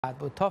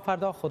بود. تا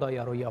فردا خدا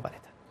یار و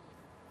یاورتان.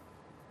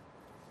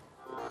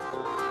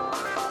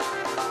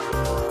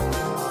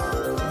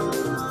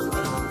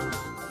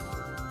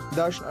 د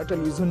آشنا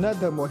ټلویزیون نه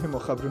د مهمو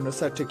خبرونو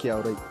سرټکي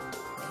اورئ.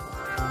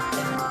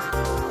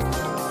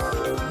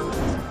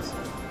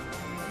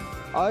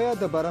 آیا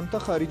د برمته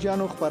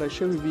خارجیانو خپاره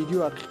شوی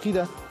ویډیو حقیقي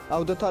ده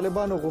او د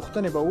طالبانو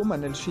غوښتنې به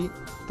ومنل شي؟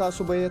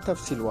 تاسو به یې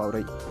تفصیل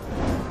واورئ.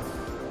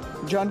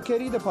 جان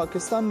کیری د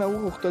پاکستان نه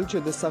وغوښتل چې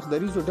د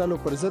سختدریزو ډلو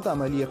پر ضد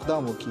عملی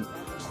اقدام وکړي،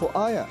 خو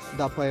آیا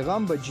دا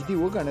پیغام به جدي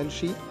وګڼل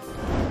شي؟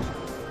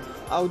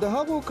 او د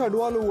هغو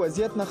کډوالو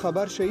وضعیت نه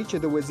خبر شي چې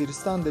د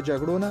وزیرستان د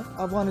جګړو نه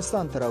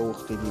افغانستان ته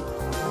راوښتي دي.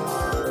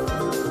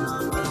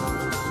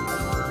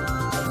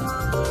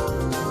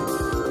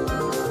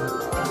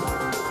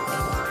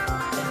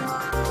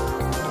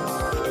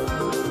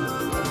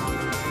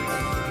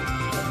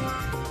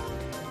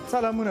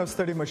 سلامونه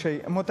ستړي مشئ.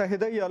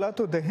 متحده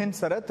ایالاتو د هند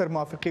سره تر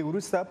موافقې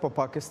وروسته په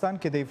پاکستان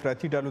کې د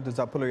افراطي ډلو د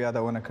ځپلو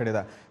یادونه کړې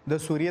ده. د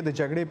سوریې د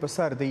جګړې په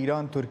سر د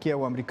ایران، ترکیې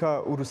او امریکا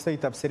وروستی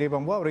تبصرې به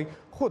واورئ،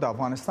 خو د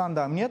افغانستان د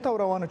امنیت او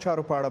روانو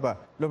چارو په اړه به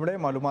لمړی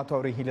معلومات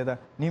اورئ. هیله ده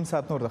نیم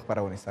ساعت نور د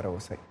خپرونې سره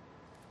اوسئ.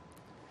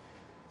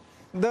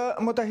 د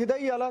متحده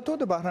ایالاتو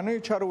د بهرنیو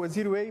چارو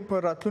وزیر وایي په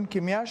راتلونکې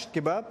میاشت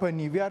کې به په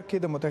نیویارک کې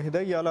د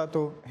متحده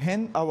ایالاتو،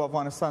 هند او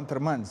افغانستان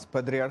ترمنځ په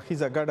درې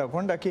اړخیزه ګډه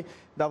غونډه کې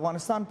د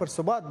افغانستان پر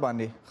ثبات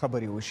باندې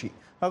خبرې وشي.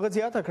 هغه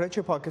زیاته کړه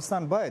چې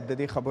پاکستان باید د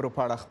دې خبرو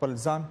په اړه خپل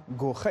ځان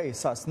ګوښه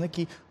احساس نه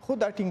کړي، خو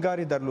دا ټینګار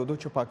یې درلودو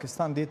چې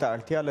پاکستان دې ته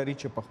اړتیا لري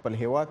چې په خپل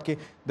هیواد کې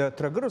د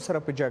ترګرو سره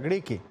په جګړې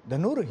کې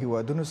د نورو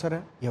هیوادونو سره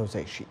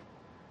یوځای شي.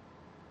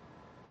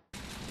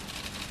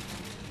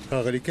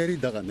 ښاغلي کیری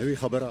دغه نوې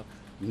خبره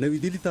نوې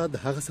دلی ته د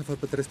هغه سفر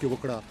په ترڅ کې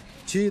وکړه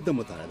چې د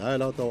متحده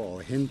ایالاتو او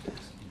هند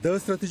د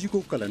ستراتیژیکو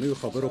کلنیو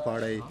خبرو په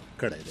اړه یې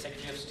کړی دی.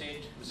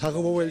 هغه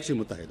وویل چې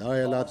متحده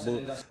ایالات به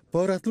په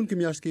راتلونکي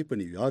میاشت کې په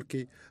نیویارک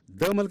کې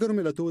د ملګرو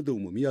ملتونو د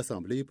عمومي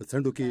اسامبلې په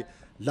څنډو کې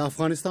له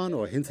افغانستان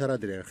او هند سره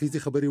درې اړخیزې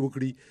خبرې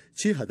وکړي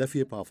چې هدف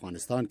یې په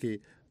افغانستان کې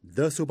د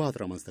ثبات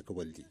رامنځته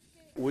کول دي.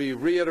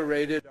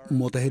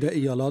 متحده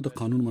ایالات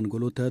قانون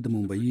منګولو ته د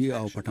ممبئی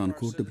او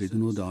پټانکوټ د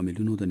بریدونو د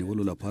عاملینو د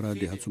نیولو لپاره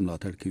د هڅو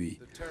ملاتړ کوي.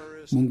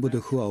 موږ به د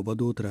ښو او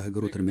بدو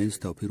ترهګرو ترمنځ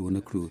توپیر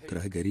ونه کړو.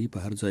 ترهګري په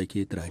هر ځای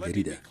کې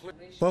ترهګري ده.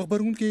 په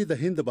خبرون کې د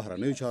هند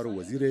بهرنیو چارو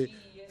وزیر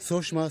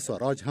سوشما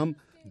سوراج هم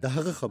د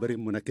هغه خبرې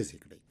منعکسې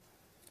کړې.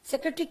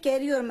 سیکرټری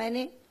کیری او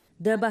معنی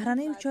د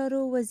بهرنیو چارو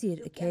وزیر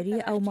کیری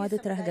او ما د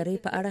ترهګرۍ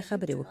په اړه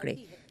خبرې وکړې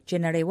چې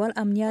نړیوال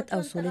امنیت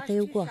او سولې ته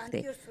یو ګواښ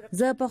دی.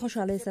 زه په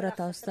خوشحالۍ سره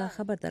تاسو ته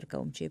خبر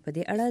درکوم چې په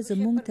دې اړه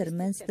زموږ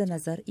ترمنځ د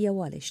نظر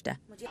یووالی شته.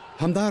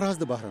 همداراز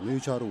د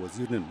بهرنیو چارو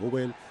وزیر نن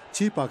وویل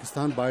چې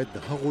پاکستان باید د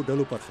هغو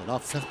ډلو پر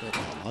خلاف سخت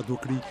اقدامات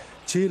وکړي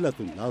چې له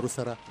توندلارو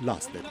سره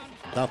لاس لري.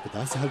 دا په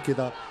داسې حال کې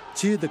ده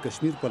چې د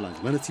کشمیر په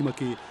لانجمنه سیمه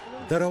کې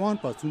د روان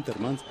پاڅون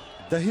ترمنځ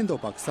د هند او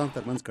پاکستان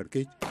ترمنځ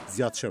کړکېچ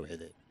زیات شوی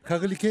دی.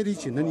 ښاغلي کیری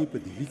چې نن په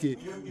دهلي کې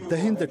د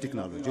هند د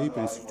ټکنالوژۍ په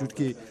انسټیټیوټ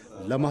کې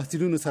له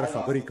محصلینو سره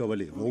خبرې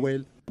کولې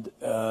وویل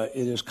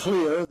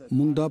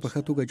موږ دا په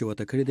ښه توګه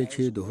جوته کړې ده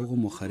چې د هغو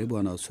مخربو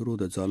عناصرو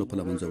د ځالو په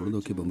له منځه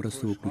وړلو کې به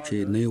مرسته وکړو چې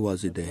نه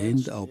یوازې د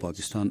هند او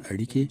پاکستان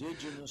اړیکې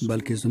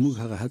بلکې زموږ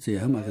هغه هڅې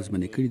هم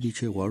اغېزمنې کړي دي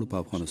چې غواړو په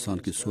افغانستان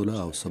کې سوله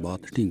او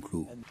ثبات ټینګ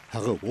کړو.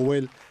 هغه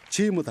وویل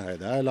چې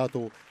متحده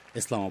ایالاتو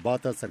اسلام آباد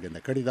ته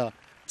څرګنده کړې ده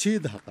چې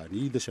د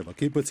حقانی د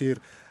شبکې په څیر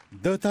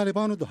د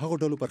طالبانو د هغو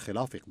ډلو پر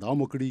خلاف اقدام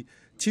وکړي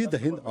چې د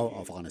هند او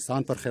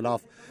افغانستان پر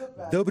خلاف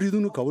د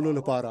بریدونو کولو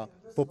لپاره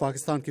په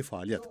پاکستان کې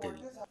فعالیت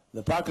کوي.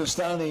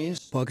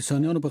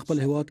 پاکستانیانو په خپل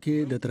هیواد کې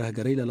د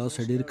ترهګرۍ له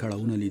لاسه ډېر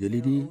کړاوونه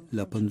لیدلي دي.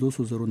 له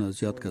 500,000 نه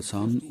زیات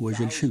کسان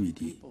وژل شوي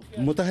دي.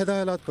 متحده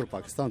ایالات پر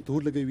پاکستان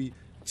تور لګوي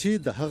چې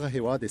د هغه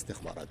هیواد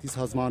استخباراتي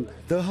سازمان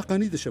د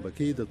حقانی د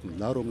شبکې د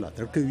توندلارو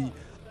ملاتړ کوي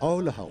او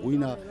له هغوی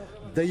نه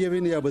د یوې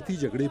نیابتي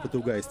جګړې په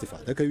توګه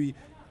استفاده کوي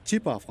چې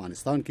په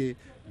افغانستان کې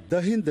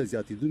د هند د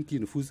زیاتېدونکي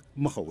نفوذ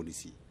مخه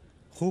ونیسي.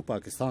 خو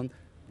پاکستان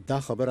دا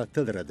خبره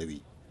تل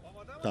ردوي.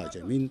 تاج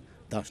امین،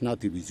 د آشنا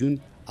تلویزیون،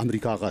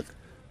 امریکا غږ.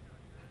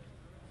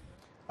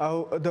 او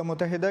د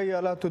متحده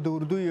ایالاتو د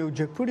اردو یو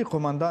جګپوړي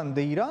قوماندان د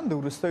ایران د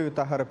وروستیو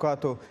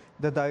تحرکاتو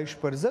د داعش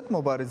پر ضد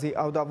مبارزې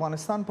او د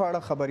افغانستان په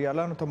اړه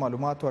خبريالانو ته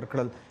معلومات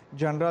ورکړل.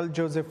 جنرال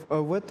جوزف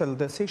وتل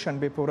د سې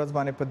شنبې په ورځ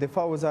باندې په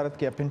دفاع وزارت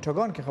کې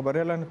پینټاګون کې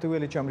خبريالانو ته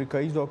ویلي چې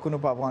امریکایي ځواکونو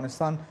په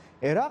افغانستان،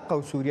 عراق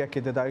او سوریه کې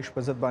د داعش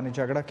په ضد باندې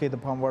جګړه کې د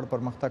پام وړ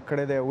پرمختګ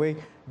کړی دی. وایي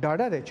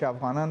ډاډه دی چې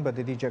افغانان به د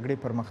دې جګړې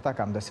پرمختګ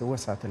همداسې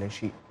وساتلی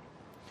شي.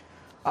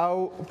 او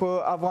په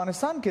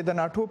افغانستان کې د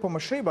ناټو په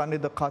مشرۍ باندې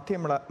د قاطع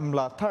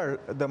ملاتړ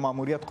د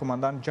ماموریت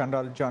قوماندان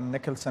جنرال جان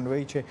نیکلسن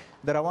وایي چې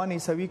د روان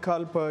عیسوي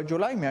کال په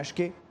جولای میاشت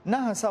کې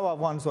 900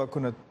 افغان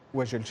ځواکونه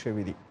وژل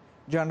شوي دي.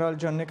 جنرال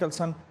جان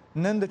نیکلسن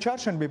نن د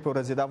چهارشنبې په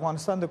ورځ د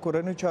افغانستان د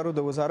کورنیو چارو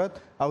د وزارت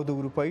او د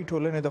اروپایي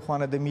ټولنې د خوا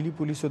نه د ملي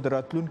پولیسو د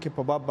راتلونکي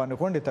په باب باندې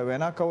غونډې ته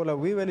وینا کوله.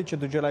 ویلي چې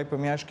د جولای په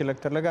میاشت کې لږ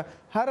تر لږه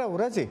هره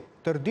ورځ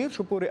تر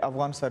 10 پورې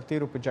افغان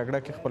سرتیرو په جګړه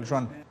کې خپل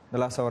ژوند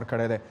د لاسه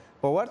ورکړی دی.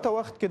 په ورته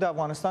وخت کې د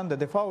افغانستان د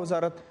دفاع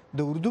وزارت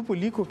د اردو په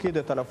لیکو کې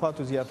د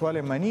تلفاتو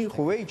زیاتوالی مني،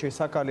 خو وایي چې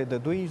سږکال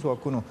د دوی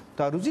ځواکونو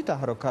تعرضي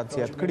تحرکات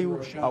زیات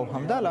کړي او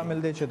همدا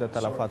لامل دی چې د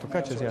تلفاتو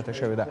کچه زیاته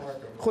شوې ده.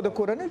 خو د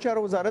کورنۍ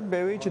چارو وزارت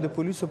بیا وایي چې د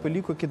پولیسو په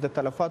لیکو کې د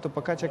تلفاتو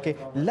په کچه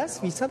کې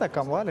 10%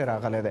 کموالی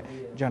راغلی دی.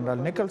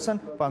 جنرال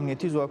نیکلسن په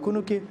امنیتي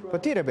ځواکونو کې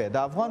په تیره بیا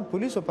د افغان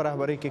پولیسو په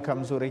رهبرۍ کې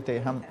کمزورۍ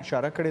ته هم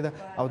اشاره کړې ده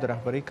او د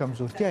رهبرۍ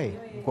کمزورتیا یې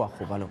ګواښ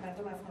وبلو.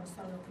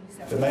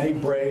 The many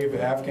brave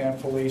Afghan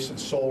police and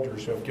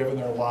soldiers who have given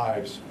their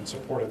lives in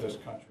support of this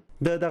country.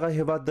 د دغه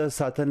هیواد د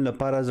ساتن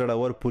لپاره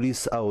زړور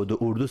پولیس او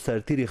د اردو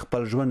سرتیري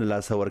خپل ژوند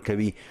لاسه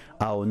ورکوي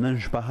او نن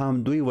شپه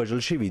هم دوی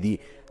وژل شوي دي.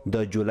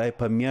 د جولای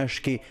په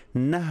میاشت کې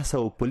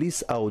 900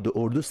 پولیس او د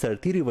اردو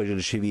سرتیري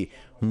وژل شوي.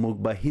 موږ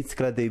به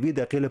هیڅکله د یوې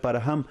دقیقې لپاره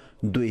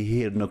هم دوی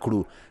هیر نه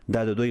کړو.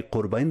 دا د دوی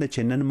قرباني ده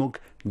چې نن موږ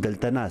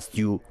دلته ناست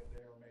یو.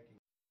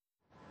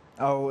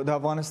 او د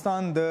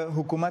افغانستان د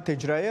حکومت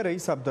اجرایه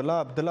رئیس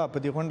عبدالله په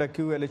دې غونډه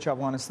کې ویل چې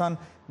افغانستان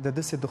د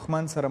داسې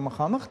دښمن سره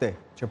مخامخ دی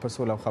چې په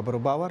سوله او خبرو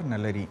باور نه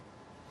لري.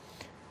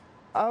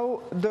 او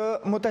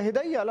د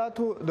متحده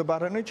ایالاتو د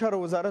بهرنیو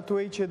چارو وزارت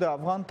وایي چې د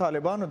افغان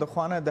طالبانو د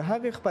خوا نه د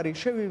هغې خپرې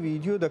شوې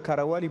ویډیو د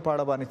کاروالي په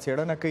اړه باندې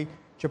څېړنه کوي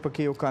چې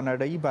پکې یو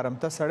کاناډایي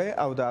برمته سړی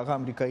او د هغه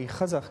امریکایي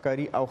ښځه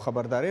ښکاري او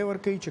خبرداری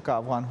ورکوي چې که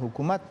افغان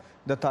حکومت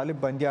د طالب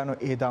بندیانو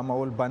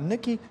اعدامول بند نه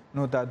کړي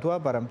نو دا 2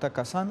 برمته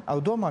کسان او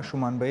 2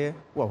 ماشومان به یې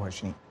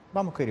ووژني.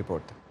 بامکوي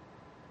ریپورټ.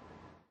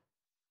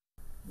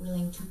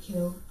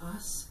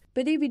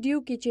 په دې ویډیو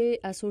کې چې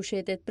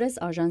اسوسییټډ پریس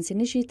اژانس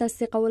نشي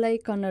تصدیقولای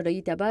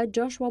کاناډایي تبع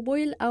جاشوا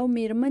بویل او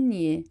میرمن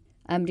یې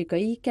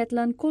امریکایي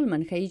کیټلن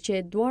کولمن ښیي چې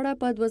دواړه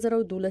په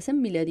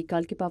 2012 میلادي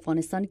کال کې په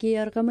افغانستان کې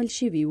یرغمل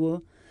شوي وو.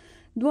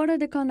 دواړه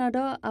د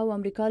کاناډا او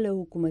امریکا له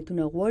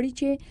حکومتونو غواړي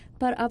چې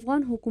پر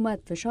افغان حکومت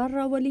فشار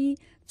راولي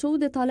څو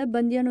د طالب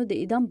بندیانو د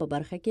اعدام په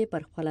برخه کې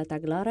پر خپل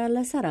تګلاره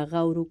لسره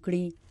غور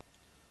وکړي.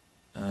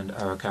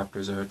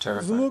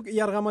 زموږ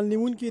یرغمل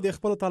نیونکي د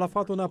خپل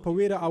تلفاتو نه په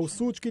ویره او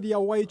سوچ کې دی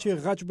او وایي چې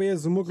غچ به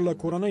زموږ له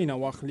کورنۍ نه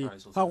واخلي.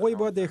 هغوی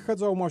به د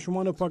ښځو او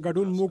ماشومانو په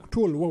ګډون موږ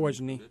ټول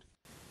ووژني.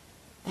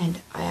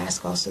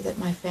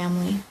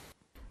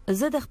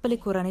 زه د خپل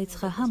کورنۍ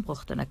څخه هم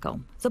غوښتنه کوم.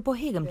 زه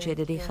پوهیږم چې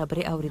د دې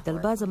خبرې اوریدل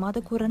به زما د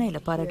کورنۍ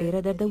لپاره ډیره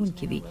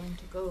دردونکې وي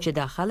چې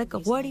دا خلک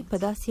غواړي په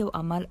داسې یو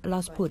عمل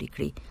لاس پورې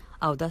کړي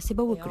او داسې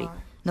به وکړي.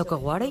 نو که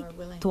غواړئ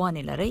توان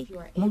لرئ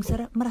موږ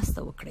سره مرسته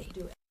وکړئ.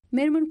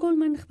 میرمن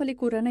کولمن خپل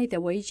کورنۍ ته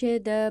وایي چې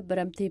د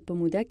برمتې په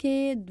موده کې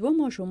 2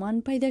 ماشومان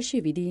پیدا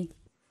شوي دي.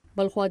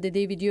 بلخوا د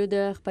دې ویډیو د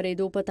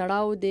خبرېدو په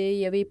تړاو د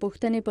یوې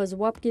پوښتنې په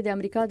ځواب کې د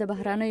امریکا د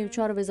بهرنیو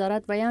چارو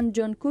وزارت ویان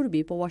جون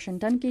کوربي په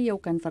واشنگټن کې یو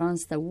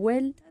کنفرانس ته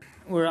وویل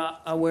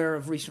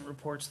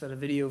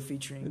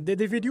د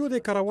دې ویډیو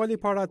د کاروالي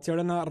په اړه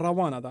څېړنه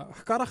روانه ده.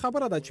 ښکاره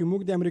خبره ده چې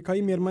موږ د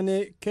امریکایي میرمنې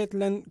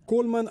کیټلن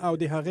کولمن او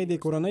د هغې د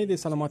کورنۍ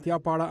د سلامتیا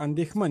په اړه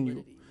اندېښمن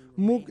یو.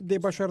 موږ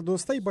د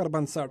بشردوستۍ پر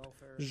بنسټ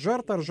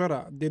ژر تر ژره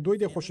د دوی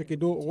د خوشي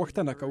کېدو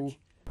غوښتنه کوو.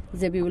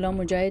 ذبیح الله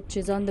مجاهد چې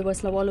ځان د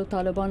وسلوالو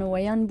طالبانو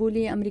ویان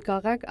بولي امریکا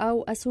غږ او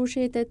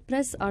اسوسییټډ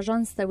پریس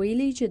اژانس ته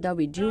ویلي چې دا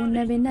ویډیو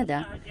نوې نه ده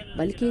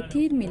بلکې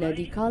تیر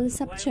میلادي کال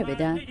ثبت شوې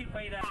ده.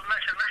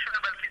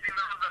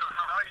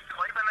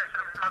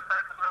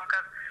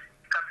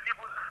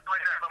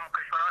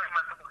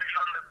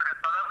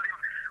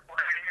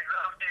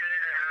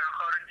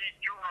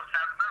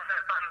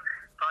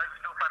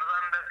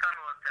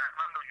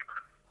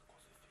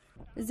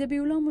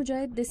 ذبیح الله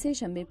مجاهد د سه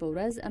شنبه په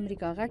ورځ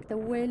امریکا غږ ته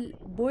ویل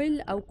بویل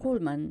او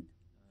کولمن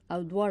او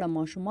دواړه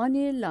ماشومان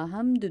لا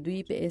هم د دوی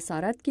په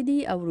اسارت کې دي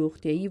او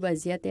روغتيایي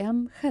وضعیت هم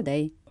ښه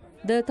دی.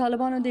 د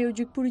طالبانو د یو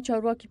جګپوري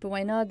چارواکي په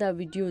وینا دا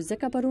ویډیو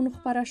ځکه پرون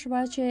خبره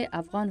شوه چې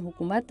افغان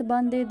حکومت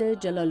باندې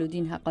د جلال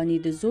الدین حقانی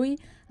د زوی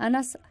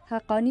انس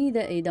حقانی د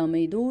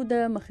اعدامېدو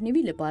د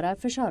مخنیوي لپاره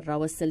فشار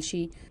راوستل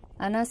شي.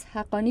 انس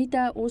حقانی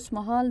ته اوس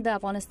مهال د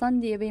افغانستان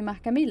د یوې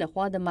محکمې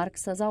لخوا د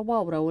مرګ سزا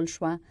واورول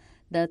شوه.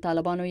 د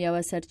طالبانو یو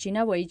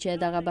سرچینه وایي چې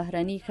دغه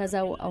بهرني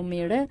ښځه او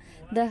میړه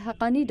د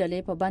حقانی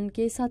ډلې په بند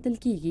کې ساتل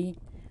کیږي.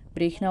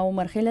 برېښنا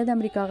عمرخیله د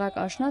امریکا غږ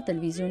آشنا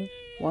تلویزیون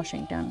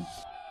واشنگټن.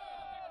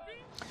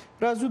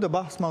 راځو د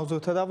بحث موضوع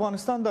ته. د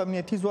افغانستان د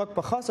امنیتي ځواک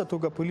په خاصه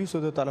توګه پولیسو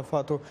د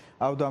تلفاتو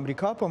او د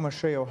امریکا په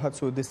مشرۍ او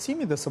هڅو د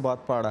سیمې د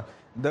ثبات په اړه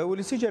د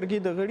ولسي جرګې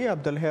د غړي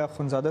عبدالحی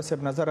اخندزاده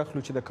صاحب نظر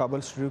اخلو چې د کابل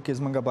سټوډیو کې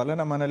زموږ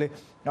بلنه منلې.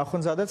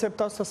 اخندزاده صاحب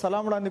تاسو ته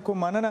سلام وړاندې کوم.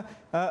 مننه.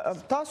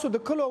 تاسو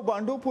د کلو او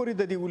بانډو پورې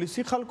د دې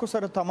ولسي خلکو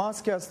سره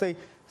تماس کې استئ.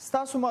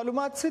 ستاسو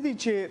معلومات څه دي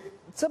چې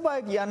څه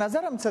باید یا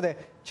نظر هم څه دی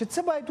چې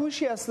څه باید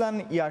وشي اصلا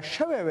یا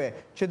شوی وي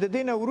چې د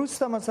دې نه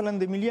وروسته مثلا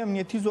د ملي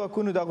امنیتي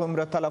ځواکونو دغه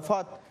عمره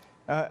تلفات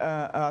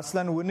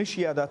اصلا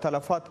ونشي یا د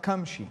تلفات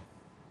کم شي؟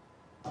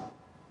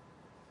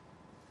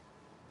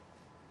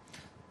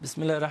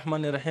 بسم الله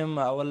الرحمن الرحیم.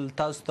 اول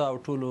تاسو ته او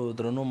ټولو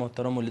درنو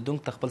محترمو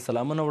لیدونکو ته خپل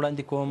سلامونه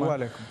وړاندې کوم.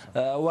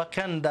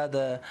 واقعا دا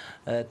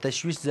د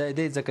تشویش ځای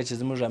دی ځکه چې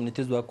زموږ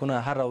امنیتي ځواکونه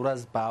هر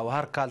ورځ په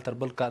هر کال تر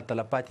بل کال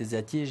تلفات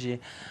زیاتیږي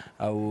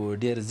او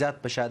ډیر زیات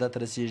په شهادت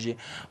رسیږي.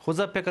 خو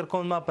زه فکر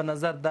کوم ما په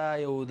نظر دا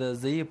یو د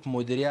ضعیف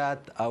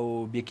مدیریت او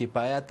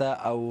بېکفایته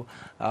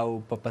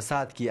او په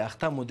فساد کې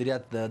اخته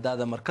مدیریت دا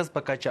د مرکز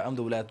په کچه هم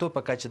د ولایتو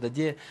په کچه د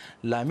دې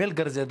لامل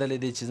ګرځېدلی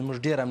دی چې زموږ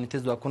ډیر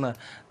امنیتي ځواکونه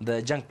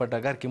د جنګ په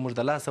ډګر کې موږ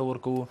د لاس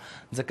ورکوو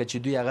ځکه چې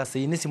دوی هغه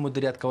صحیح نسی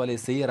مدیریت کولی،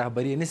 صحیح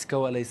رهبري نسی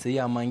کولی، صحیح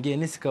امانګي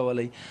نسی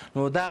کولی.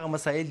 نو دا هغه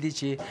مسایل دي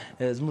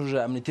چې زموږ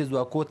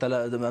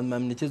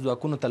امنیتي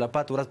ځواکونو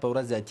تلفات ورځ په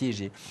ورځ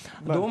زیاتیږي.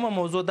 دومه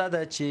موضوع دا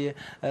ده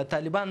چې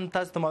طالبان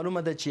تاسو ته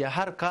معلومه ده چې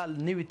هر کال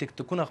نوي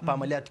تکتیکونه په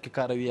عملیاتو کې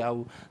کاروي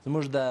او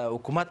زموږ د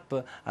حکومت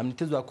په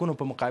امنیتي ځواکونو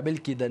په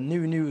مقابل کې د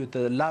نوي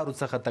لارو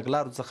څخه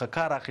تګلارو څخه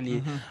کار اخلي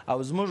او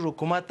زموږ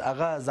حکومت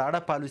هغه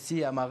زاړه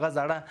پالیسي هغه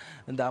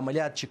زاړه د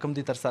عملیات چې کوم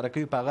دي ترسره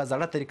کوي په هغه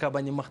زاړه طریقه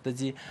باندې مخ ته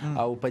ځي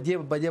او په دې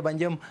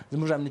باندې هم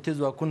زموږ امنیتي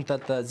ځواکونو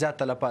ته زیات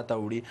تلفات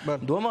اوړي.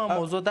 دومه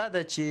موضوع دا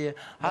ده چې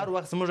هر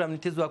وخت زموږ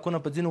امنیتي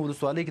ځواکونه په ځینو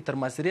ولسوالیو کې تر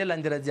محاصرې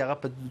لاندې راځي، هغه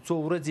په څو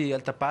ورځې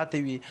هلته پاتې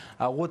وي،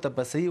 هغو ته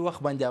په صحیح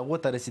وخت باندې هغو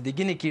ته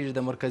رسیدګي نه کېږي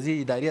د مرکزي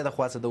ادارې د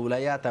خوا څخه د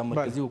ولایات او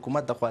مرکزي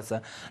حکومت د خوا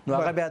څخه. نو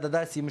هغه بیا د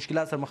داسې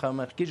مشکلات سره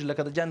مخامخ کېږي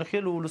لکه د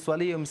جانخیلو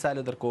ولسوالۍ یو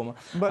مثال در کوم،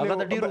 هغه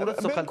د ډېرو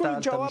ورځو څخه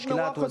هلته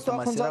مشکلات ورته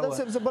محاصره وه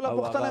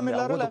او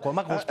هغو د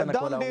کومک غوښتنه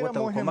کوله، هغو ته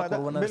کومک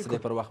ورونه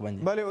رسېدی پر وخت باندې.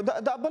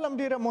 دا بل هم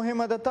ډېره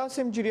مهمه ده.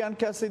 تاسو هم جریان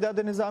کې اسئ د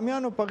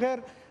نظامیانو په غیر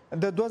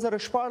د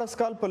 2014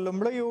 کال په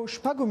لمړیو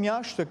شپږو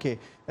میاشتو کې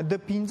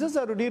د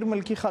 15,000 ډیر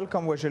ملکی خلک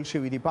هم وژل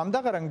شوي دي په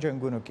همدغه رنګ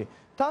جنګونو کې.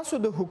 تاسو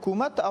د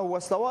حکومت او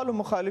وسلوالو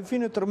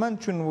مخالفینو ترمنځ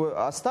چون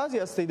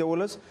استازي استئ د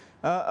ولس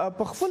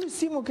په خپل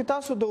سیمو کې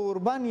تاسو د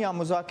اوربان یا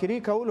مذاکرې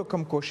کولو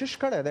کوم کوشش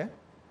کړی دی؟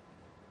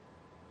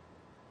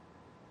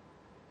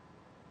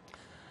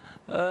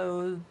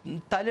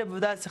 طالب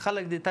داسې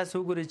خلک دي تاسو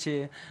وګورئ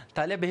چې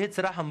طالب هیڅ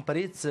رحم پر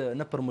هیڅ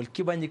نه پر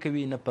ملکي باندې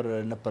کوي،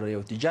 نه پر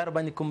یو تجار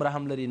باندې کوم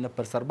رحم لري، نه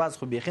پر سرباز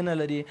خو بیخي نه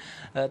لري.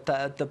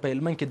 په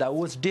هلمند کې دا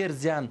اوس ډیر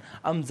زیان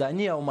هم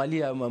ځاني او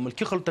مالي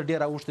ملکي خلکو ته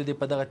ډیر اوښتی دی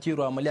په دغه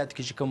تیرو عملیاتو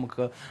کې چې کوم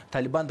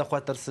طالبان د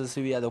خوا ترسره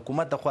سوي یا د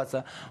حکومت د خوا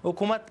څخه.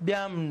 حکومت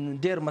بیا هم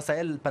ډیر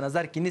مسایل په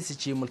نظر کې نیسي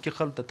چې ملکي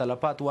خلکو ته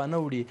تلفات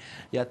وانه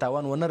وړي یا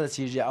تاوان ونه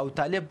رسیږي او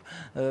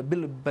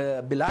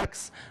طالب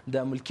بالعکس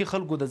د ملکي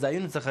خلکو د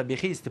ځایونو څخه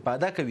بیخي استفاده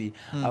کوي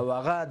او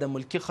هغه د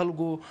ملکي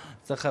خلکو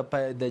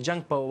څخه د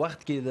جنگ په وخت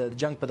کې د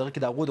جنگ په دغه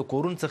کې د هغو د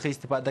کورونو څخه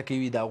استفاده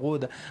کوي، د هغو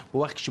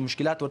په وخت کې چې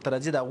مشکلات ورته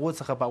راځي د هغو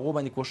څخه په هغو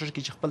باندې کوشش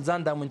کوي چې خپل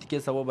ځان د منطقې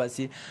څخه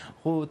وباسي.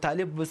 خو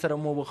طالب سره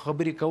مو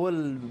خبرې کول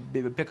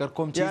فکر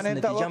کوم چې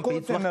نتیجه په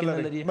هیڅ وخت کې نه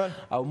لري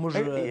او موږ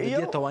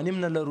دې توانیم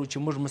نه لرو چې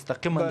موږ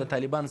مستقیما د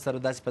طالبانو سره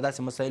داسې په داسې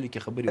مسایلو کې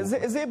خبرې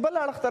وکړو. زه بل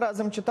اړخ ته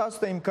راځم چې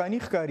تاسو ته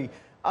امکاني ښکاري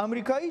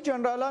امریکایي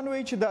جنرالان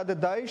وایي چې دا د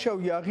داعش او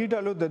یاغي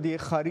ډلو د دې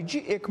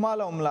خارجي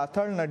اکمال او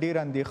ملاتړ نه ډېر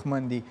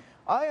اندېښمن دي.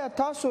 آیا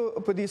تاسو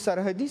په دې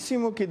سرحدي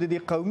سیمو کې د دې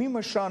قومي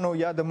مشرانو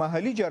یا د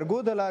محلي جرګو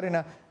د لارې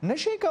نه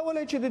نشئ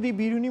کولی چې د دې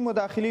بیروني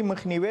مداخلې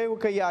مخنیوی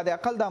وکړئ یا د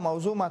اقل دا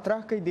موضوع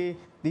مطرح کړئ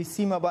د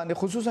سیمه باندې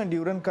خصوصا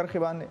ډیورن کرښې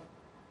باندې؟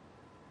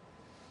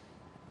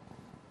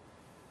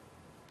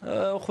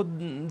 خو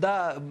دا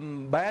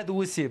باید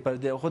وسی پر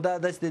دی، خو دا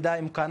داسې دا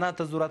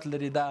امکانات ضرورت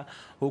لري. دا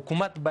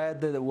حکومت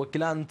باید د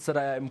وکیلان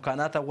سره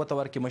امکانات هغو ته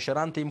ورکړي،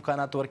 مشرانو ته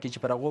امکانات ورکړي چې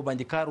پر هغو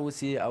باندې کار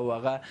وسی او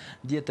هغه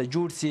دې ته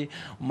جوړ سي.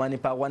 معنې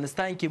په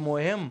افغانستان کې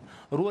مهم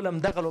رول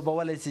هم دغه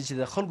لوبولی سي چې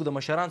د خلکو د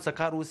مشرانو څخه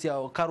کار وسی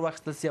او کار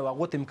واخیستل سي او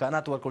هغو ته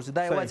امکانات ورکړل سي.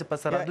 دا یوازې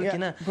په سرحدو کې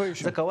نه،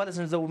 زه کولی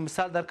شم زه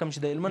مثال درکړم چې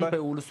د هلمند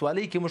په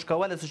ولسوالۍ کې موږ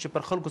کولی سو چې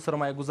پر خلکو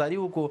سرمایه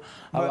ګذاري وکړو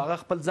او هغه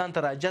خپل ځان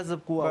ته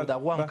راجذب کړو او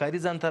د هغو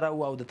همکاري ځان ته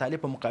راوړو او د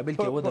طالب په مقابل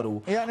کې ودرو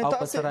او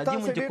په سرحدي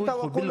منطقو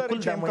خو بالکل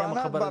دا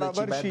مهمه خبره ده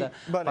چې باید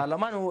د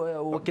پارلمان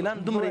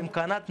وکیلان دومره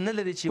امکانات نه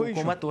لري چې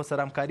حکومت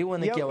ورسره همکاري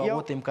ونه کړي او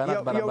هغو ته امکانات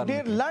برابر نه کړي.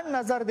 یو ډېر لنډ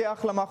نظر دی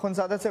اخلم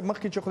اخندزاده صاحب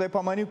مخکې چې خدای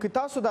پاماني وکړي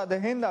تاسو د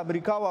هند،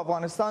 امریکا او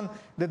افغانستان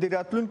د دې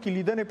راتلونکي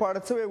لیدنې په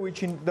اړه څه وایي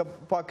چې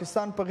د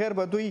پاکستان په غیر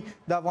به دوی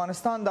د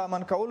افغانستان د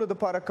امن کولو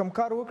دپاره کوم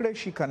کار وکړی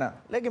شي که نه؟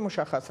 لږې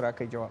مشخص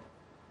راکړئ جواب.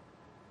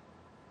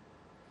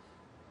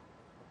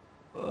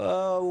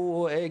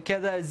 که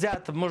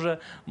زیات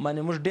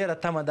موږ ډیره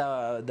تمه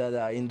د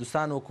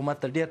هندوستان حکومت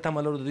ته ډیر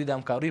تمه لرو، د دوی د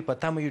همکاریو په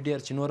تمه یو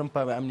ډیر چې نور هم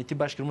په امنیتي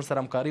بخش کې موږ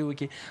سره همکاري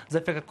وکړي. زه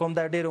فکر کوم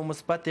دا ډیر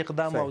مثبت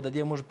اقدام او د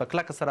دې موږ په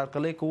کلکه سره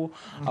هرکلی کوو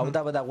او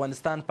دا به د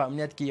افغانستان په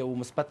امنیت کې یو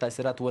مثبت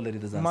تاثیرات ولري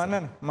د ځان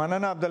سره.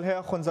 مننه عبدالحی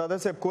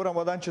اخندزاده صاحب، کور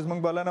ودان چې زموږ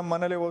بلنه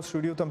منلې وه،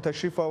 سټوډیو ته هم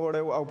تشریف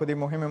راوړی او په دې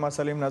مهمې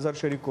مسلې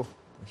نظر شریک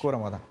کړو. کور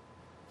ودان.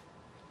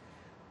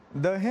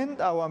 د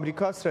هند او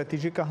امریکا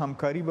ستراتیژیکه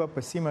همکاري به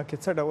په سیمه کې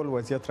څه ډول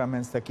وضعیت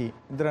رامنځته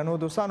کړي؟ درنو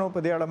دوستانو،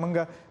 په دې اړه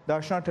موږ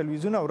د آشنا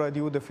ټلویزیون او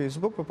رادیو د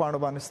فیسبوک په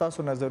پاڼو باندې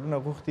ستاسو نظرونه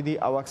غوښتي دي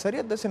او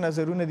اکثریت داسې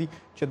نظرونه دي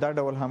چې دا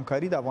ډول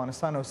همکاري د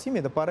افغانستان او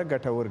سیمې دپاره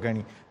ګټور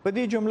ګڼي. په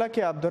دې جمله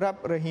کې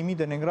عبدالرب رحیمي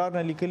د ننګرهار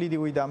نه لیکلي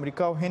دي، وایي د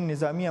امریکا او هند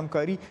نظامي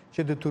همکاري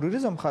چې د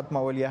تروریزم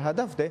ختمول یې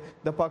هدف دی،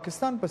 د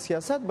پاکستان په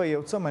سیاست به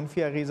یو څه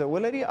منفي اغیزه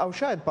ولري او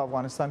شاید په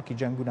افغانستان کې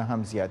جنګونه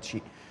هم زیات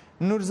شي.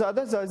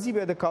 نورزاده زازي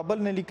به د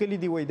کابل نه لیکلي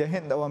دي وایي د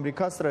هند او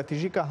امریکا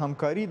ستراتیژیکه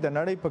همکاري د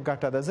نړۍ په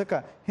ګټه ده ځکه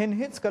هند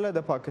هیڅ کله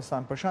د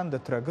پاکستان په شان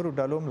د ترګرو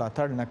ډلو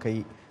ملاتړ نه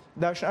کوي.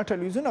 د آشنا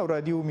ټلویزیون او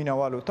رادیو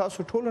مینوالو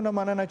تاسو ټولو نه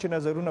مننه چې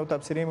نظرونه او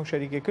تبصرې مو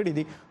شریکې کړي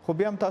دي، خو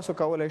بیا هم تاسو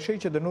کولی شئ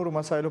چې د نورو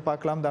مسایلو په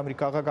اقلام د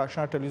امریکا غږ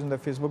آشنا ټلویزیون د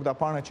فیسبوک دا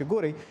پاڼه چې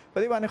ګورئ په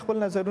دې باندې خپل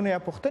نظرونه یا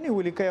پوښتنې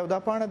ولیکئ او دا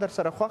پاڼه در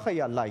سره خوښه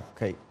یا لایک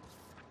کړئ.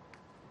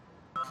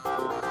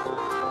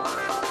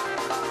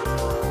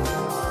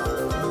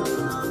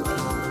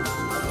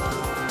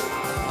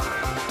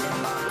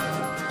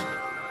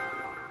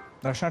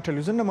 د آشنا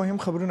ټلویزیون نه مهم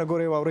خبرونه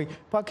ګورئ واورئ.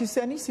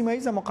 پاکستاني سیمه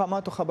ییزه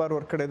مقاماتو خبر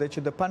ورکړی دی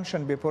چې د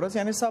پنجشنبې په ورځ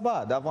یعنې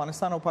سبا د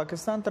افغانستان او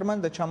پاکستان ترمنځ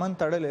د چمن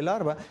تړلې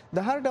لار به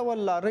د هر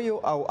ډول لاریو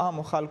او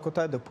عامو خلکو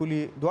ته د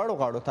پولې دواړو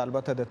غاړو ته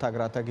البته د تګ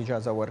راتګ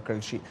اجازه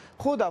ورکړل شي.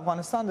 خو د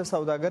افغانستان د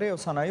سوداګرۍ او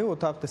صنایعو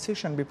اتاق د سې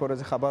شنبې په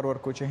ورځ خبر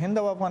ورکړو چې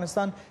هند او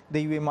افغانستان د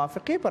یوې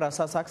موافقې پر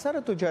اساس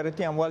اکثره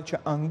تجارتي اموال چې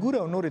انګور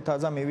او نورې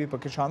تازه میوې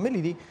پکې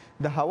شاملې دي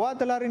د هوا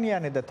د لارې نه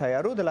یعنې د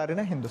طیارو د لارې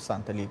نه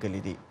هندوستان ته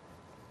لیږلي دي.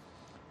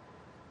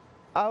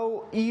 او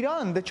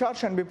ایران د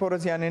چهارشنبې په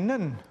ورځ یعنې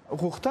نن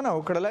غوښتنه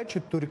وکړله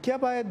چې ترکیه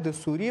باید د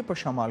سوریې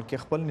په شمال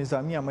کې خپل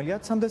نظامي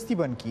عملیات سمدستي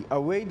بند کړي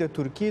او وایي د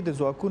ترکیې د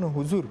ځواکونو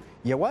حضور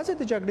یوازې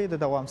د جګړې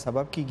د دوام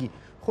سبب کیږي.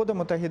 خو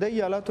د متحده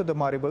ایالاتو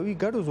د ماریبوي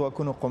ګډو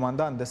ځواکونو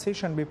قوماندان د سې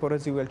شنبې په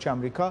ورځ ویل چې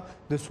امریکا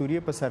د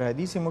سوریې په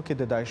سرحدي سیمو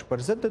کې د داعش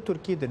پر ضد د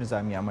ترکیې د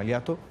نظامي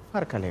عملیاتو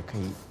هرکلی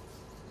کوي.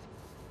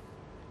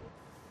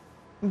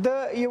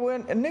 د یو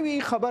نوي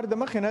خبر د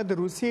مخې نه د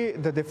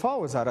روسیې د دفاع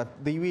وزارت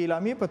د یوې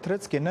اعلامیې په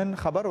ترڅ کې نن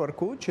خبر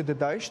ورکړو چې د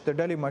داعش د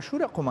ډلې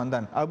مشهوره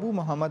قومندان ابو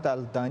محمد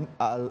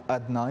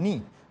العدناني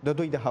د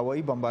دوی د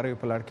هوایي بمباریو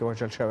په لړ کې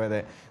وژل شوی دی.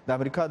 د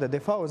امریکا د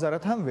دفاع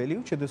وزارت هم ویلي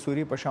چې د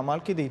سوریې په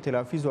شمال کې د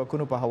ائتلافي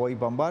ځواکونو په هوایي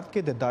بمبارد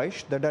کې د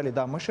داعش د ډلې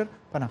دا مشر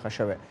په نښه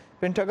شوی.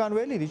 پینټاګان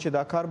ویلي دي چې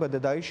دا کار به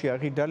د داعش یا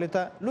هغې ډلې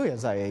ته لویه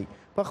ضایع وي.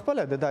 په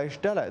خپله د داعش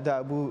ډله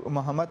د ابو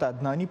محمد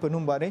عدناني په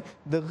نوم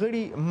باندې د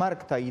غړي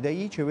مرګ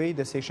تاییدوي چې وایي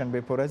د سې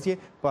شنبې په ورځ یې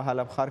په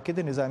حلب ښار کې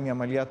د نظامي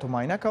عملیاتو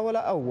معاینه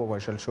کوله او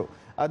ووژل شو.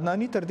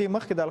 عدناني تر دې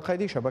مخکې د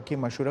القاعدې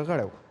شبکې مشهوره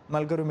غړی و.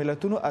 ملګرو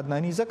ملتونو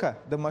عدناني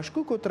ځکه د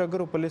مشکوکو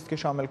ترګرو په لیست کې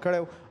شامل کړی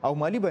او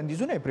مالي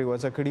بندیزونه یې پرې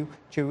وضع کړي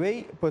چې وایي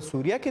په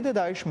سوریه کې د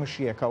داعش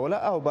مشري کوله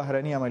او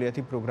بهرني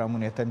عملیاتي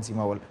پروګرامونه یې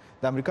تنظیمول.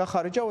 د امریکا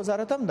خارجه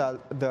وزارت هم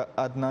د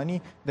عدناني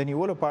د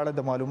نیولو په اړه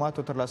د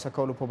معلوماتو ترلاسه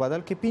کولو په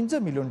بدل کې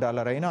 $15 میلیون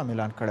انعام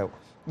اعلان کړی.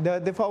 د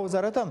دفاع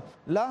وزارت هم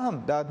لا هم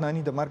د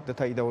عدناني د مرګ د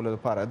تاییدولو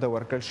لپاره د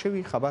ورکړل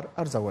شوي خبر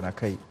ارزونه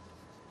کوي.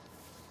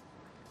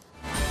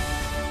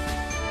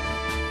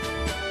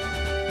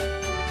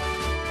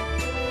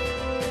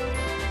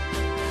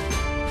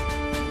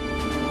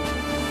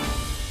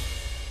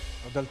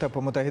 دلته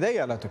په متحده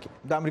ایالاتو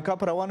کې د امریکا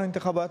په روانو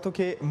انتخاباتو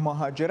کې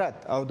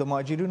مهاجرت او د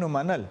مهاجرینو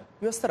منل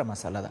یوه ستره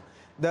مسله ده.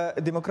 د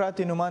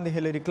دیموکراتي نوماندې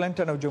هیلري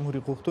کلینټن او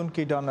جمهوریت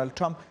غوښتونکي ډانلډ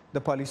ټرمپ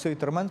د پالیسیو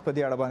ترمنځ په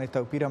دې اړه باندې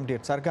توپیر هم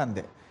ډېر څرګند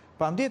دی.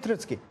 په همدې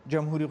ترڅ کې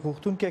جمهوریت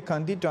غوښتونکی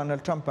کاندید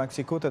ډانلډ ټرمپ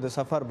مکسیکو ته د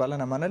سفر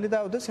بلنه منلې ده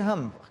او داسې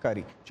هم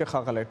ښکاري چې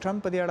ښاغلی ټرمپ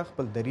په دې اړه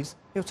خپل دریځ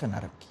یو څه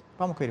نرم کړي.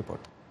 پام وکړئ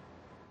ریپورټ.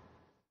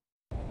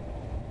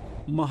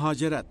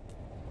 مهاجرت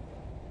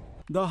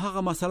دا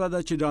هغه مسله ده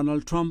چې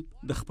ډانلډ ټرمپ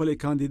د خپل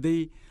کاندیدۍ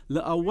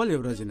له اولې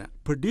ورځې نه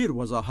په ډیر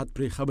وضاحت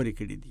پرې خبرې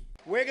کړې دي.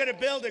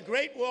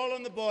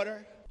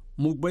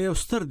 موږ به یو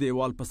ستر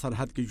دیوال په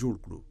سرحد کې جوړ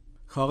کړو.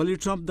 ښاغلی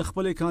ټرمپ د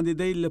خپل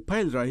کاندیدۍ له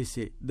پیل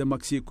راهیسې د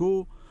مکسیکو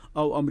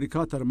او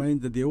امریکا ترمنځ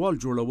د دیوال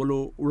جوړولو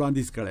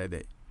وړاندیز کړی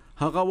دی.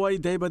 هغه وایي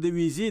دی به د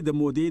ویزې د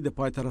مودې د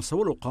پای ته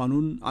رسولو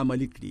قانون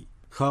عملي کړي.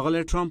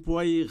 ښاغلی ټرمپ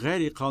وایي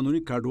غیر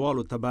قانوني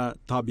کډوالو ته به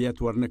تابعیت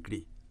ورنه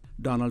کړي.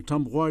 ډانلډ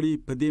ټرمپ غواړي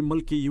په دې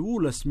ملک کې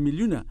 11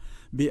 میلیونه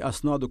بې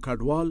اسنادو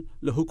کډوال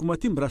له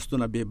حکومتي مرستو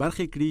نه بې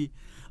برخې کړي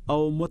او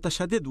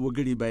متشدد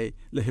وګړي به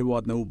له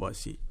هېواد نه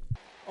وباسي.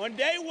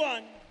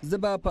 زه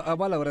به په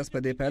اوله ورځ په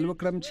دې پیل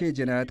وکړم چې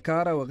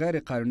جنایتکار او غیر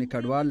قانوني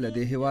کډوال له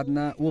دې هېواد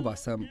نه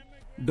وباسم.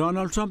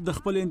 ډانلډ ټرمپ د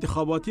خپل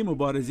انتخاباتي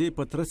مبارزې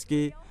په ترڅ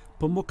کې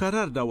په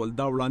مکرر ډول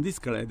دا وړاندیز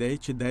کړی دی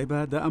چې دی به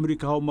د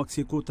امریکا او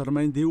مکسیکو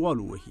ترمنځ دیوال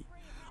ووهي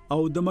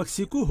او د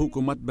مکسیکو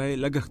حکومت به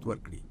لګښت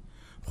ورکړي.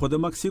 خو د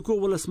مکسیکو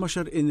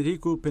ولسمشر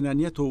انریکو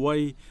پینانیتو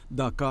وایي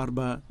دا کار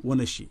به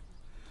ونه شي.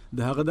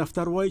 د هغه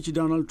دفتر وایي چې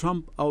ډانلډ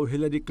ټرمپ او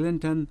هیلري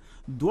کلینټن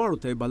دواړو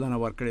ته بلنه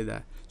ورکړې ده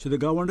چې د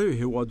ګاونډیو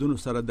هیوادونو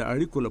سره د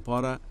اړیکو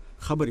لپاره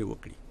خبرې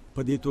وکړي.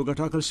 په دې توګه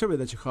ټاکل شوې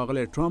ده چې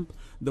ښاغلی ټرمپ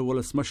د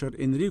ولسمشر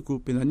انریکو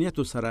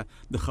پینانیتو سره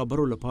د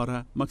خبرو لپاره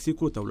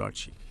مکسیکو ته ولاړ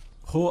شي.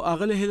 خو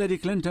اغلی هیلري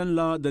کلینټن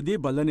لا د دې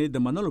بلنې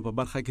د منلو په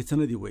برخه کې څه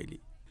نه دي ویلي.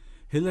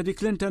 هیلري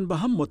کلینټن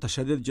به هم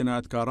متشدد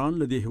جنایتکاران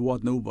له دې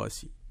هیواد نه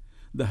وباسي.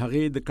 د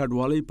هغې د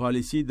کډوالۍ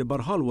پالیسي د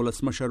برحال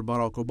ولسمشر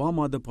باراک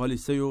اوباما د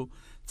پالیسیو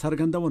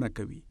څرګندونه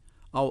کوي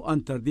او ان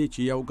تر دې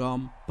چې یو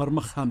ګام پر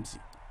مخ هم ځي.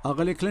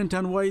 اغلی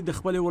کلینټن وایي د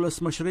خپل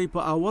ولسمشرۍ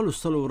په اولو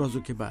 100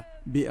 ورځو کې به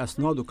بې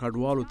اسنادو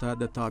کډوالو ته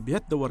د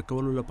تابعیت د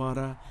ورکولو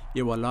لپاره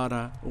یوه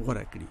لاره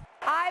غوره کړي.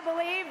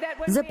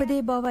 زه په دې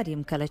باور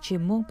یم کله چې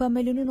موږ په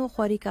میلیونونو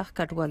خواري کاخ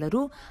کډوال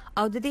لرو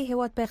او د دې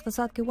هیواد په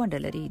اقتصاد کې ونډه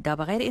لري دا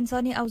بغیر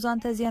انساني او ځان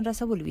ته زیان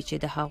رسول وي چې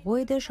د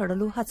هغوی د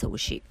شړلو هڅه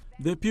وشي.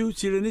 د پیو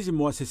څېړنیزې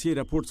مؤسسې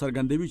راپورټ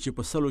څرګندوي چې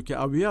په سلو کې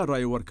 80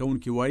 رای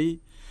ورکوونکي وایي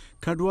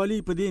کډوالي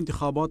په دې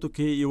انتخاباتو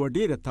کې یو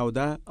ډېره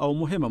توده او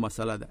مهمه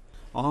مسله ده.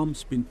 عام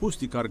سپین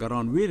پوستي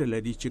کارګران ویره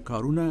لري چې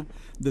کارونه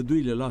د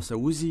دوی له لاسه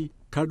وځي.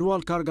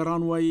 کډوال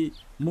کارګران وایي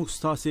موږ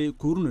ستاسې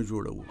کورونه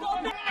جوړوو.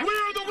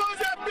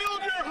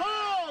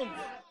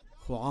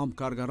 خو عام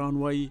کارګران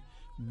وایي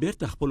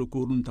بیرته خپل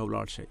کورونو ته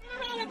ولاړ شي.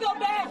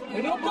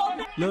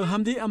 له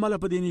همدې امله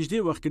په دې نږدې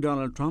وخت کې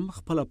ډانلډ ټرمپ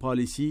خپل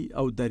پالیسي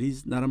او دریز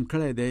نرم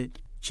کړی دی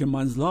چې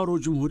منځلارو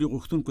جمهوریت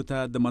غوښتونکو ته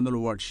د منلو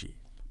وړ شي.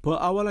 په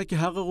اوله کې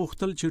هغه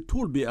غوښتل چې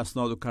ټول بې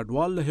اسنادو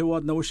کډوال له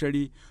هیواد نه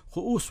وشړي خو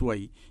اوس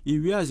وایي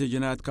یوازې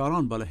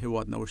جنایتکاران به له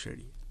هیواد نه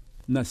وشړي.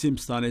 نسیم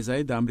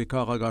ستانزی د امریکا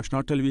غږ آشنا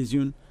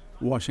ټلویزیون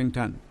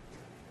واشنگټن.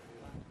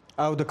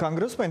 او د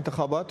کانګرس په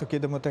انتخاباتو کې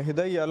د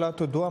متحده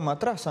ایالاتو دوه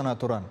مطرح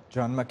سناتوران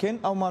جان مکین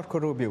او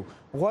مارکو روبیو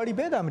غواړي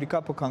به د امریکا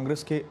په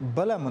کانګرس کې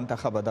بل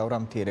منتخبه دوره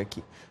تیر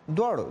کړي.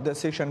 دواړو د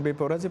سه شنبه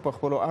په ورځ په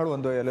خپل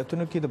اړوندو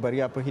ایالتونو کې د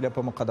بریا په هیله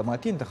په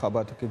مقدماتي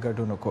انتخاباتو کې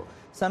ګډون وکړ.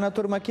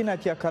 سناتور مکین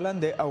اتیا کلن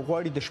دی او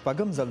غواړي د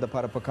شپږم ځل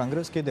لپاره په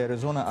کانګرس کې د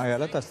اریزونا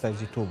ایالت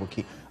استازیتوب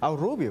وکړي او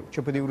روبیو چې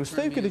په دې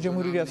وروستیو کې د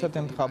جمهوریت ریاست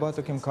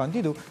انتخاباتو کې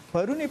کاندید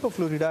پرونی په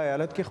فلوریدا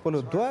ایالت کې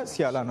خپل دوه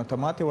سیالانو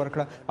ته ماتې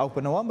ورکړه او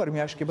په نومبر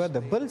میاشت کې به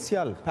د بل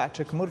سیال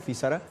پیټریک مورفي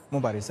سره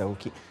مبارزه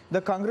وکړي. د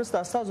کانګرس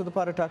د استازو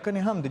لپاره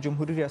ټاکنې هم د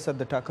جمهوریت ریاست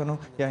د ټاکنو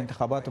یا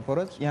انتخاباتو پر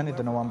ورځ یعنی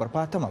د نومبر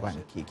په 8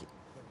 باندې کیږي.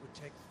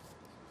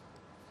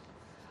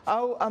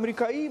 او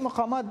امریکایي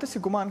مقامات داسې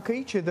ګمان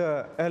کوي چې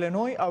د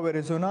ایلینوی او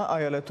اریزونا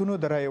ایالتونو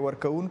د رای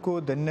ورکوونکو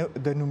د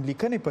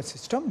نوملیکنې په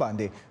سیستم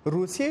باندې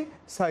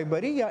روسیې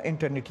سایبري یا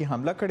انټرنیټي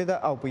حمله کړې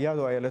ده او په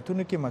یادو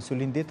ایالتونو کې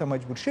مسؤلین دې ته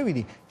مجبور شوي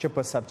دي چې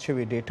په ثبت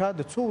شوي ډیټا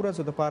د څو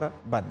ورځو لپاره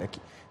بند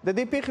کړي. د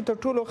دې پیښې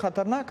تر ټولو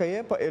خطرناکه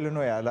یې په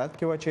ایلینوی ایالت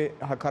کې و چې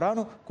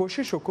هکرانو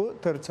کوشش وکړو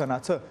تر څه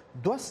ناڅه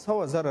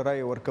 200,000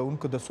 رای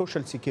ورکوونکو د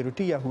سوشل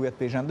سکیورټي یا هویت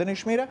پیژندنې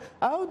شمیره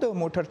او د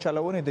موټر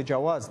چلونې د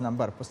جواز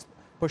نمبر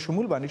په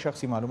شمول باندې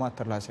شخصي معلومات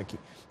ترلاسه کړي.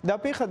 دا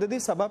پیښه د دې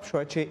سبب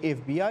شو چې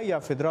اف بی آی یا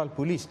فدرال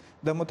پولیس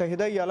د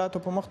متحده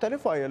ایالاتو په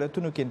مختلفو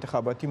ایالتونو کې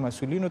انتخاباتي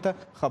مسؤلینو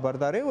ته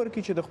خبرداري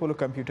ورکړي چې د خپل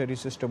کمپیوټري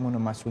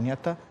سیستمونو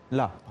مسؤلیت ته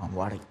لا پام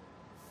واړوي.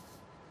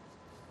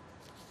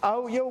 او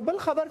یو بل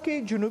خبر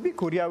کې جنوبي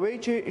کوریا وایي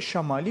چې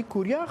شمالي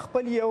کوریا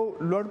خپل یو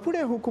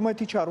لوړپوړی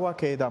حکومتي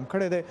چارواکي اعدام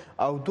کړی دی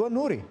او دوه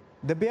نورې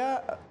د بیا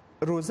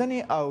روزنې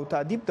او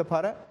تعدیب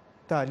لپاره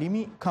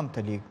تعلیمي کمپ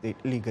ته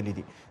لیږلي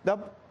دي. دا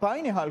په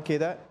عین حال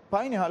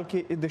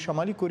کې د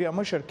شمالي کوریا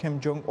مشر کیم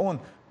جونګ اون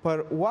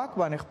پر واک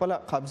باندې خپل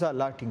قبضه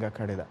لا ټینګه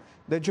کړې ده.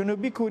 د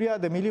جنوبي کوریا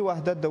د ملي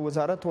وحدت د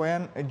وزارت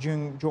ویان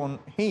جنګ جون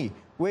هی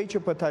وایي چې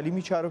په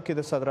تعلیمي چارو کې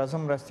د صدر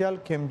اعظم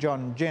مرستیال کیم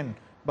جان جین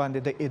باندې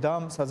د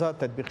اعدام سزا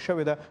تطبیق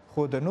شوې ده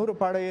خو د نورو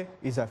په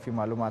اړه اضافي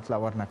معلومات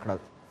لا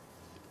ورنکړل.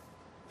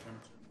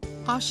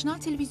 آشنا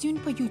ټلویزیون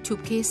په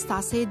یوټیوب کې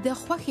ستاسو د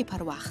خوښي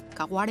پر وخت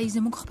کغواړی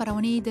زموږ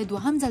خبرونه د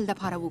دوهم ځل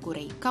لپاره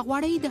وګورئ.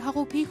 کغواړی د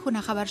هغو پیښو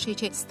نه خبر شئ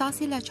چې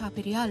ستاسو له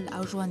چاپیریال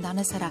او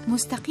ژوندانه سره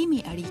مستقیمي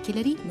اړیکې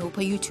لري نو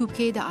په یوټیوب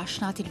کې د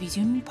آشنا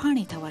ټلویزیون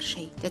پاڼې ته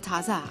ورشئ. د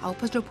تازه او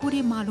په زړه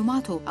پورې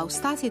معلوماتو او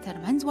ستاسو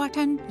ترمنځ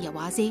واټن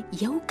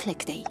یوازې یو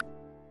کلیک دی.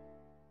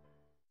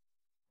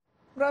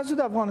 راځو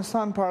د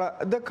افغانستان په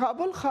اړه. د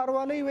کابل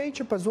ښاروالۍ وایي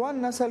چې په ځوان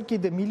نسل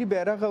کې د ملي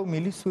بیرغ او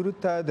ملي سرود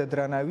ته د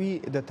درناوي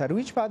د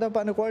ترویج په هدف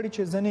باندې غواړي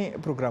چې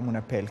ځینې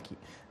پروګرامونه پیل کړي.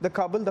 د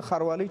کابل د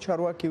ښاروالۍ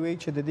چارواکي وایي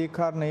چې د دې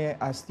کار نه یې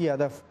اصلي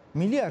هدف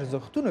ملي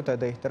ارزښتونو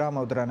ته د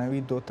احترام او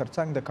درناوي دود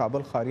ترڅنګ د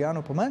کابل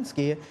ښاریانو په منځ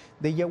کې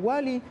د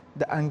یووالي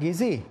د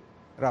انګیزې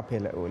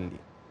راپیلول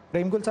دي.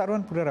 رحیم ګل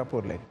څاروان پوره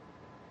راپور لري.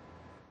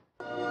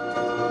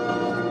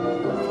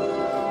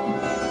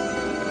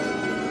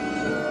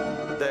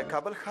 د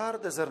کابل ښار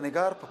د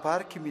زرنګار په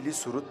پارک کې ملي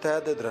سرود ته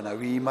د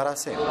درناوي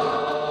مراسم.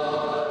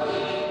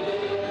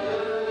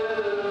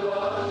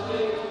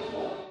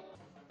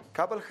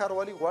 کابل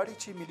ښاروالي غواړي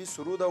چې ملي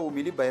سرود او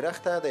ملي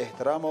بیرغ ته د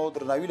احترام او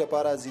درناوي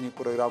لپاره ځینې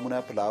پروګرامونه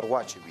په لار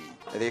واچوي.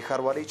 د دې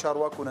ښاروالۍ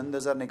چارواکو نن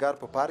د زرنګار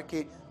په پارک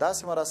کې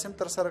داسې مراسم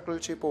ترسره کړل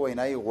چې په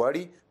وینا یې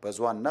غواړي په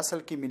ځوان نسل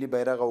کې ملي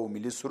بیرغ او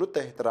ملي سرود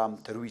ته احترام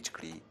ترویج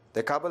کړي.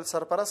 د کابل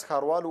سرپرست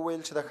ښاروال وویل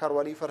چې د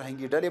ښاروالۍ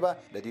فرهنګي ډلې به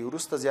له دې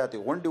وروسته زیاتې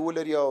غونډې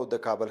ولري او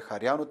د کابل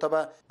ښاریانو ته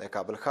به د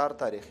کابل ښار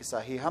تاریخي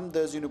ساحې هم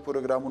د ځینو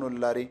پروګرامونو له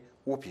لارې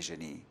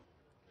وپیژني.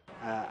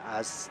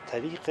 از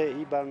طریق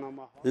این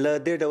برنامه له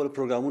دې ډول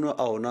پروګرامونو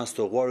او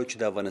ناستو غواړو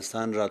چې د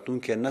افغانستان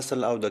راتلونکي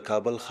نسل او د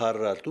کابل ښار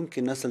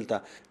راتلونکي نسل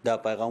ته دا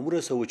پیغام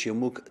ورسوو چې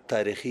موږ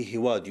تاریخي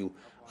هیواد یو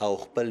او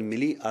خپل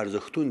ملي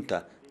ارزښتونو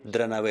ته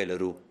درناوی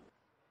لرو.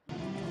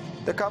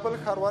 د کابل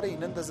ښاروالۍ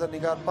نن د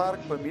زرنګار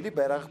پارک په ملي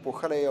بیرغ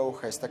پوښلی او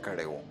ښایسته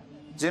کړی و.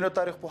 ځینو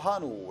تاریخ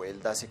پوهانو وویل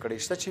داسې کړی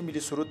شته چې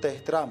ملي سرود ته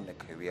احترام نه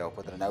کوي او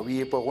په درناوي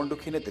یې په غونډو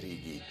کې نه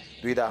درېږي.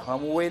 دوی دا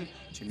هم وویل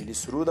چې ملي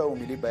سرود او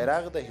ملي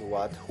بیرغ د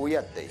هیواد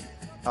هویت دی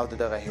او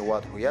د دغه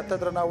هیواد هویت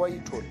ته درناوی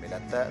ټول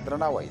ملت ته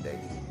درناوی دی.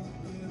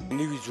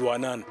 نوي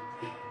ځوانان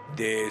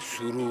د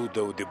سرود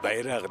او د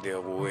بیرغ د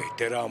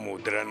احترام او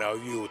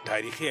درناوي او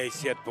تاریخي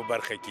حیثیت په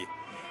برخه کې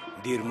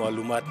ډیر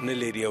معلومات نه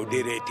لري او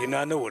ډیر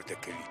اعتنا نه ورته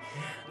کوي.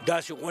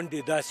 داسې غونډې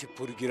داسې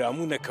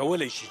پروګرامونه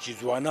کولی شي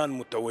چې ځوانان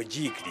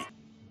متوجه کړي.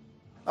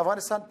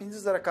 افغانستان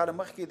 15,000 کال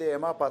مخکې د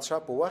اما پادشاه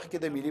په وخت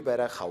کې د ملي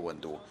بیرغ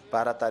خاوند و. په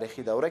هره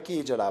تاریخي دوره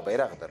کې جلا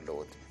بیرغ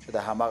درلود چې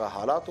د هماغه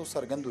حالاتو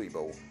څرګندوی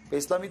به و.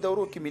 په اسلامي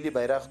دورو کې ملي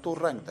بیرغ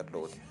تور رنګ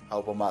درلود او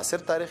په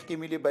معاصر تاریخ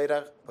کې ملي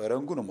بیرغ په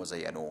رنګونو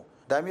مزین و.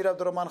 د امیر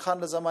عبدالرحمن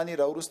خان له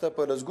زمانې راوروسته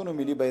په لسګونو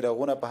ملي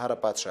بیرغونه په هره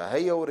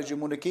پادشاهۍ او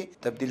رژیمونو کې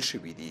تبدیل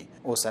شوي دي.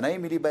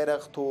 اوسنی ملي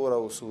بیرغ تور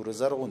او سور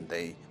زرغون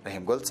دی.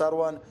 رحیم ګل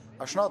څاروان،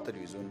 آشنا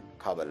تلویزیون،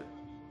 کابل.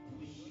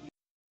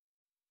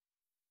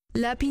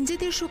 له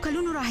 15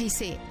 کلونو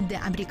راهیسې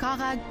د امریکا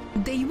غږ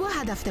د یو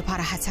هدف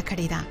لپاره هڅه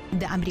کړې ده.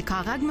 د امریکا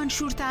غږ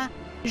منشور ته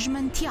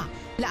ژمنتیا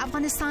له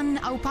افغانستان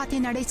او پاتې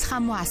نړۍ څخه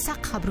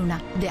موثق خبرونه،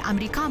 د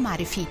امریکا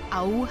معرفي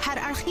او هر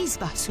اړخیز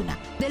بحثونه،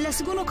 د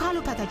لسګونو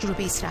کالو په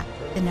تجربې سره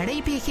د نړۍ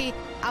پیښې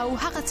او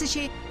هغه څه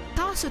چې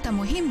تاسو ته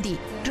مهم دي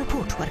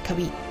رپورټ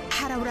ورکوي.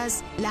 هر ورځ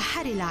له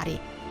هرې لارې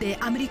د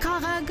امریکا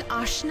غږ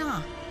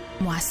آشنا،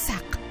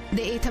 موثق، د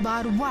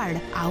اعتبار وړ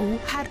او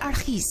هر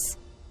اړخیز.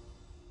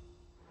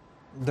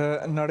 د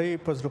نړۍ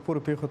په زړه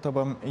پورې پیښو ته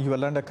به یوه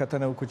لنډه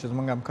کتنه وکړو چې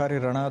زموږ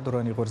همکارې رڼا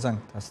دراني غورځنګ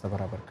تاسو ته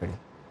برابر کړي.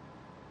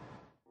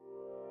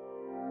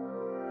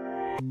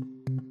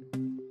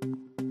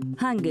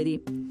 هنګري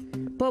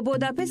په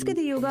بوداپست کې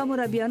د یوګا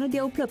مربیانو د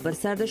یو پل پر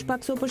سر د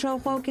 600 په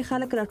شاوخوا کې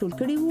خلک راټول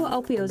کړي وو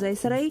او په یو ځای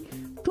سره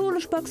ټول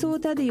 600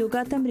 ته د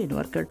یوګا تمرین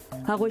ورکړ.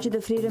 هغه چې د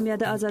فریډم یا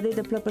د ازادۍ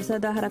د پل پر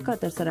سر د حرکت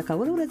تر سره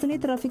کول ورځنی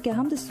ترافیک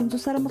هم د ستونزو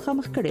سره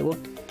مخامخ کړي وو.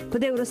 په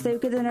دې وروستیو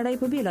کې د نړۍ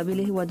په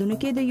بیلابېلو هیوادونو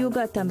کې د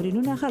یوګا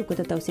تمرینونه خلکو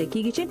ته توصیه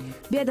کیږي چې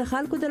بیا د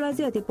خلکو د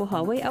لازماتي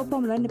پوهاوی او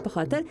پاملرنې په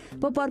خاطر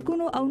په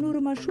پارکونو او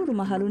نورو مشهور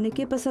محلونو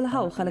کې په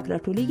سلهاو خلک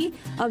راټولېږي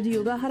او د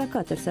یوګا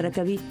حرکت تر سره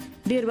کوي.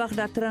 ډیر وخت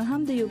ډاکټران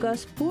هم د یوګا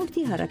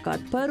سپورتي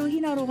حرکت په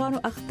روحي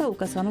ناروغانو اخته او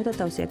کسانو ته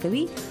توصیه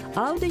کوي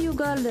او د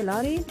یوګا له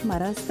لارې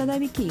مرض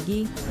تداوي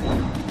کیږي.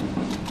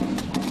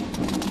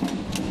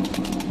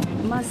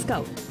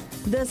 ماسکو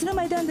د سره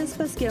میدان د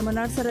سپسکي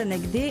منار سره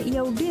نږدې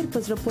یو ډیر په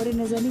زړه پورې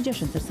نظامی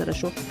جشن تر سره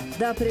شو.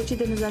 دا پرې چې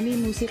د نظامی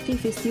موسیقي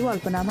فستیوال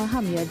په نامه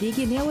هم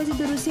یادېږي، نه یوازې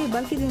د روسیې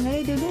بلکې د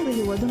نړۍ د نورو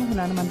هیوادونو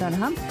هنرمندان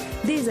هم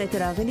دې ځای ته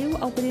راغلي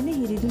او په دې نه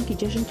هېریدونکي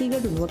جشن کې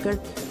ګډون وکړ.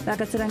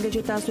 لکه څرنګه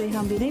چې تاسو یې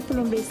هم وینئ، په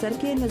لومړي سر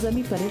کې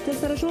نظامی پریډ تر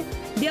سره شو.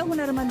 بیا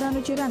هنرمندانو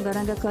چې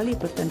رنګارنګه کالي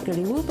پر تن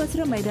کړي وو په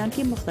سره میدان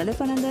کې مختلف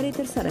نندارې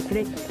تر سره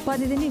کړې.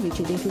 پاتې د نوي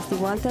چې د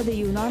فستیوال ته د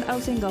یونان او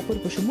سنگاپور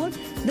په شمول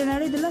د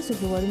نړۍ د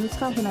 10 هیوادونو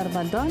څخه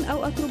هنرمندان او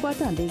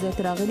اکروباتان دې ځای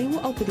ته راغلي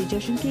وو او په دې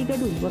جشن کې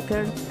ګډون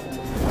وکړ.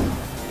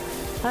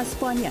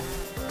 اسپانیا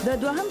د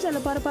دوهم ځل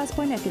لپاره په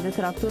اسپانیا کې د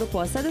تراکتورو په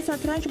واسطه د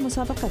شطرنج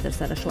مسابقه تر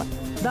سره شوه.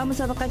 دا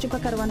مسابقه چې په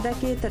کرونده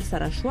کې تر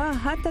سره شوه،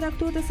 هر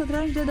تراکتور د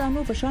شطرنج د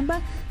دانو په شان به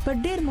په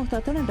ډیر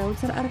محتاطانه ډول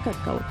سره حرکت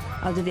کاوه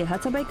او د دې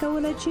هڅه به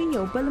کوله چې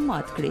یو بل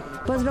مات کړي.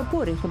 په زړه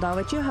پورې خو دا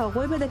و چې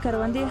هغوی به د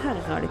کروندې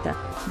هغې غاړې ته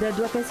د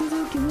دوه کسیزو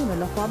ټیمونو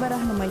لخوا به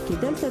رهنمایي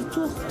کېدل تر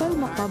څو خپل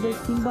مقابل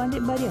ټیم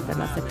باندې بریا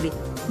ترلاسه کړي.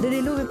 د دې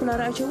لوبې په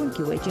لاره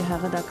اچونکي وایي چې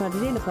هغه دا کار د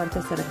دې لپاره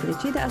ترسره کړی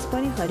چې د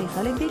اسپاني ښاري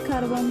خلک د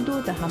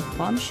کروندو ته هم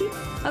پام شي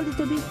او د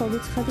طبیعي خوړو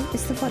څخه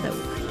استفاده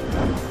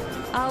وکړي.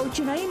 او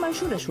چینایي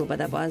مشهور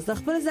شوبده باز د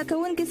خپل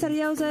زکونکو سره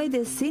یو ځای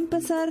د سین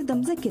په سر د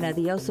مځکې نه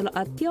د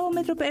 180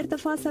 مترو په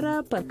ارتفاع سره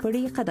پر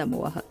پړي قدم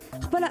ووهه.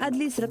 خپل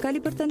عدلي سره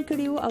کالي پرتن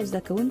کړي وو او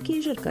زکونکو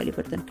ژر کالي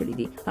پرتن کړي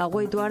دي.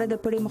 هغه دواړه د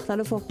پړي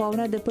مختلفو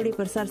خواونه د پړي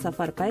پر سر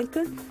سفر پیل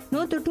کړ.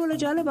 نو تر ټولو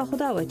جالب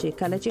خدا و چې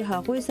کله چې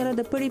هغه سره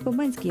د پړي په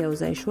منځ کې یو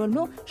ځای شول،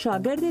 نو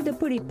شاګرد د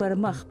پړي پر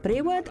مخ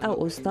پریوت او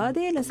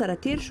استاد یې لسره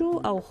تیر شو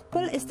او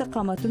خپل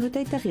استقامتونو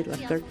ته تغییر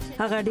ورکړ.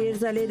 هغه ډیر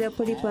ځلې د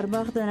پړي پر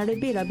مخ د نړۍ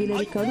بیلابېل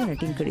ریکارډونه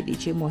ټینګ کړي دي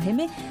چې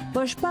مهمه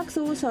په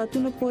 600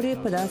 ساعتونو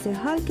پورې په داسې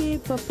حال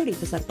کې په پړي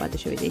په سر پاتې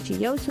شوی دی چې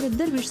یو سره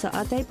 23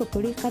 ساعت په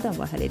پړي قدم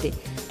وهلی دی.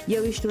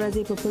 21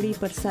 ورځې په پړي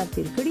پر سر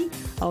تیر کړي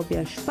او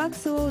بیا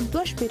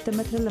 622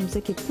 متره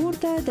لمځکه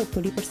پورته د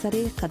پړي پر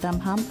سر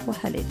قدم هم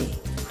وهلی دی.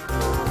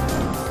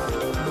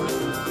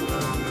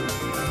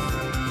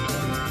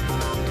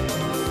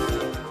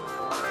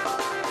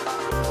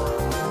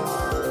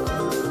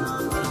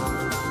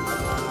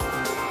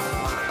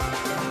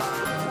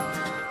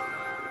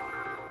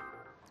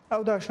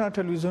 او د آشنا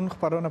ټلویزیون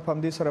خبرونه په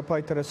همدې سره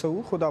پای ته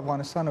رسوو. خو د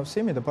افغانستان او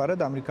سیمې لپاره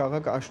د امریکا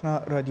غږ آشنا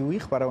رادیوي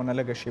خبرونه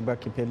لږه شیبه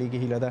کې پیلېږي.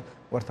 هیله ده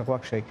ورته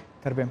غوږ شئ.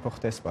 تر بیا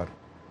پوښتنه سپارو.